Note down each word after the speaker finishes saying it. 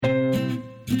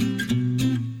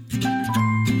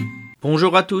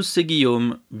Bonjour à tous, c'est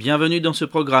Guillaume. Bienvenue dans ce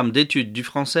programme d'études du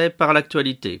français par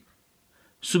l'actualité.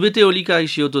 Subete o likai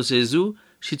shioto sezu,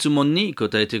 shitsumon ni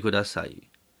kotaete kudasai.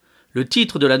 Le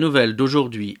titre de la nouvelle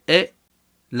d'aujourd'hui est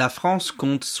 « La France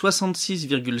compte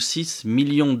 66,6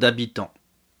 millions d'habitants ».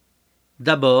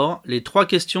 D'abord, les 3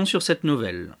 questions sur cette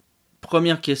nouvelle.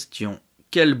 Première question.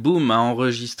 Quel boom a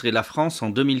enregistré la France en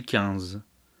 2015 ?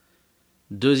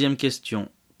 Deuxième question.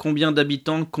 Combien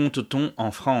d'habitants compte-t-on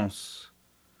en France ?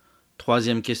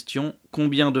 Troisième question.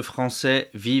 Combien de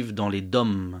Français vivent dans les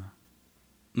DOM ?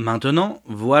 Maintenant,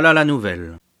 voilà la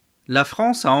nouvelle. La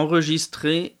France a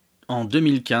enregistré en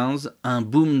 2015 un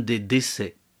boom des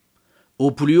décès,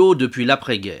 au plus haut depuis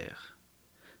l'après-guerre,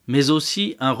 mais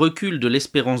aussi un recul de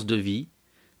l'espérance de vie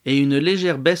et une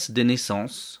légère baisse des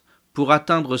naissances pour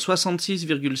atteindre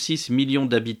 66,6 millions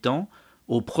d'habitants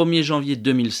au 1er janvier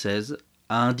 2016,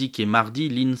 a indiqué mardi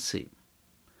l'INSEE.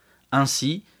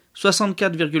 Ainsi,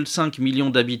 64,5 millions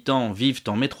d'habitants vivent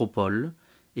en métropole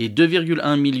et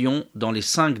 2,1 millions dans les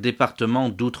 5 départements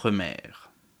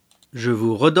d'outre-mer. Je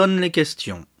vous redonne les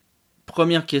questions.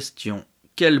 Première question.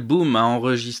 Quel boom a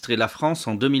enregistré la France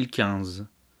en 2015 ?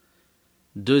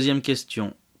 Deuxième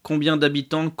question. Combien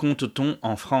d'habitants compte-t-on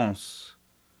en France ?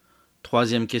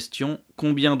 Troisième question.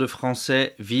 Combien de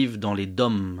Français vivent dans les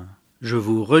DOM ? Je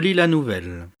vous relis la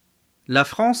nouvelle. La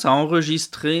France a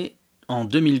enregistré en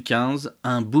 2015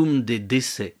 un boom des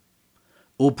décès,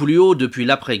 au plus haut depuis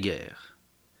l'après-guerre,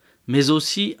 mais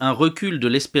aussi un recul de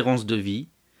l'espérance de vie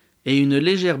et une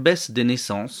légère baisse des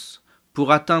naissances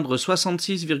pour atteindre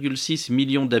 66,6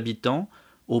 millions d'habitants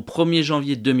au 1er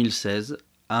janvier 2016,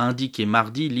 a indiqué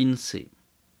mardi l'INSEE.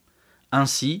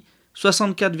 Ainsi,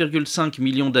 64,5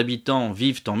 millions d'habitants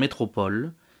vivent en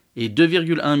métropole et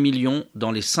 2,1 millions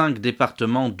dans les 5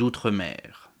 départements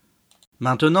d'outre-mer.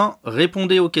 Maintenant,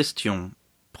 répondez aux questions.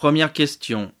 Première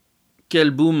question. Quel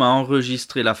boom a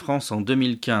enregistré la France en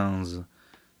 2015 ?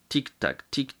 Tic-tac,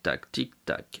 tic-tac,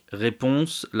 tic-tac.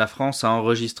 Réponse. La France a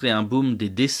enregistré un boom des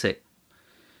décès.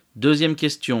 Deuxième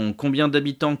question. Combien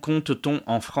d'habitants compte-t-on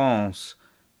en France ?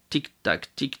 Tic-tac,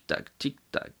 tic-tac,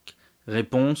 tic-tac.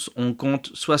 Réponse. On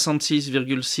compte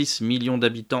 66,6 millions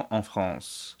d'habitants en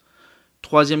France.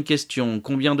 Troisième question.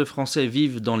 Combien de Français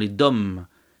vivent dans les DOM ?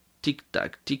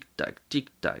 Tic-tac, tic-tac,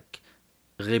 tic-tac.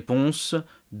 Réponse.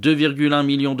 2,1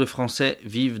 millions de Français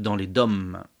vivent dans les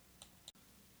DOM.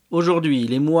 Aujourd'hui,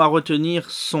 les mots à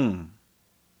retenir sont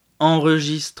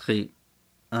enregistrer,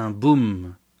 un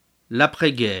boom,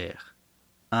 l'après-guerre,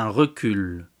 un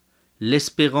recul,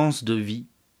 l'espérance de vie,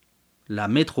 la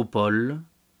métropole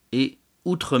et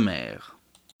outre-mer.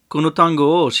 この単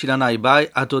語を知らない場合、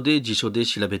後で辞書で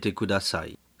調べてくださ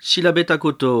い。調べた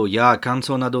ことや感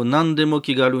想など何でも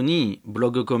気軽にブロ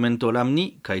グコメント欄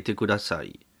に書いてくださ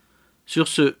い。Sur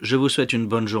ce, je vous souhaite une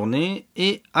bonne journée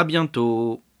et à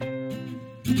bientôt.